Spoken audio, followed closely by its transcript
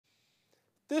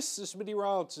This is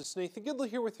meteorologist Nathan Gidley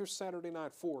here with your Saturday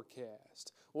night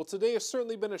forecast. Well, today has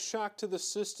certainly been a shock to the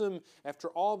system after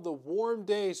all of the warm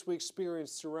days we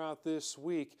experienced throughout this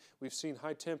week. We've seen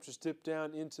high temperatures dip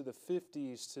down into the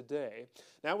 50s today.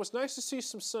 Now, it was nice to see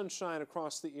some sunshine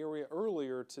across the area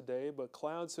earlier today, but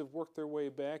clouds have worked their way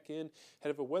back in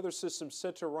ahead of a weather system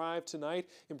set to arrive tonight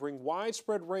and bring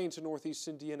widespread rain to northeast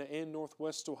Indiana and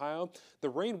northwest Ohio. The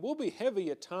rain will be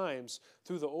heavy at times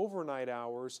through the overnight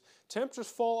hours. Temperatures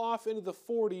fall off into the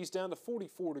 40s down to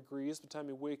 44 degrees by the time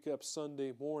you wake up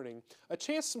Sunday morning. A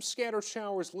chance some scattered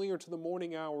showers linger to the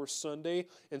morning hours Sunday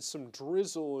and some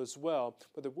drizzle as well,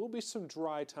 but there will be some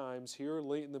dry times here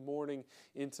late in the morning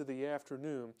into the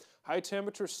afternoon. High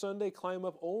temperatures Sunday climb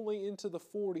up only into the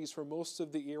 40s for most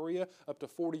of the area, up to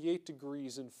 48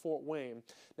 degrees in Fort Wayne.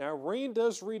 Now, rain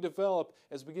does redevelop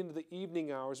as we get into the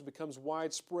evening hours. It becomes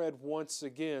widespread once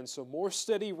again, so more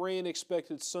steady rain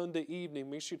expected Sunday evening.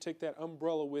 Make sure you take that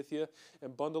umbrella with you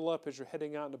and bundle up as you're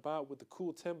heading out and about with the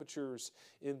cool temperatures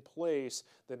in place.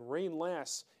 Then rain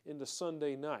lasts into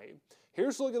Sunday night.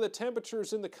 Here's a look at the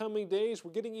temperatures in the coming days.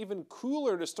 We're getting even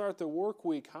cooler to start the work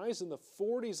week. Highs in the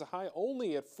 40s, a high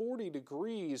only at 40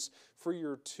 degrees for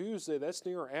your Tuesday. That's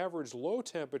near our average low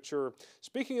temperature.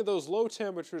 Speaking of those low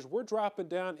temperatures, we're dropping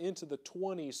down into the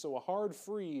 20s, so a hard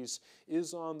freeze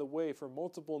is on the way for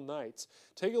multiple nights.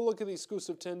 Take a look at the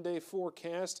exclusive 10-day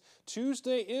forecast.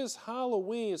 Tuesday is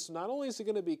Halloween, so not only is it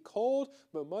going to be cold,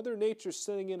 but Mother Nature's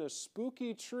sending in a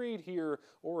spooky treat here,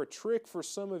 or a trick for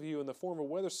some of you in the form of a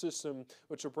weather system,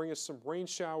 which will bring us some rain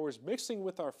showers mixing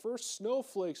with our first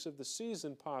snowflakes of the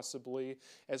season possibly,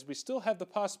 as we still have the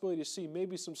possibility to see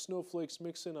maybe some snowflakes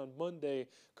mix in on Monday,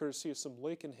 courtesy of some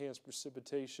lake-enhanced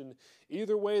precipitation.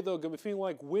 Either way, though, going to be feeling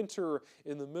like winter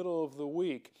in the middle of the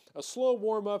week. A slow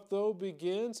warm-up, though,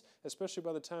 begins, especially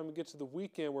by the time we get to the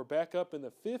weekend. We're back up in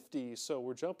the 50s, so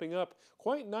we're jumping up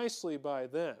quite nicely by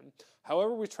then.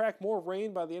 However, we track more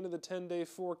rain by the end of the 10-day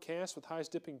forecast, with highs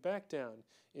dipping back down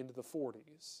into the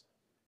 40s.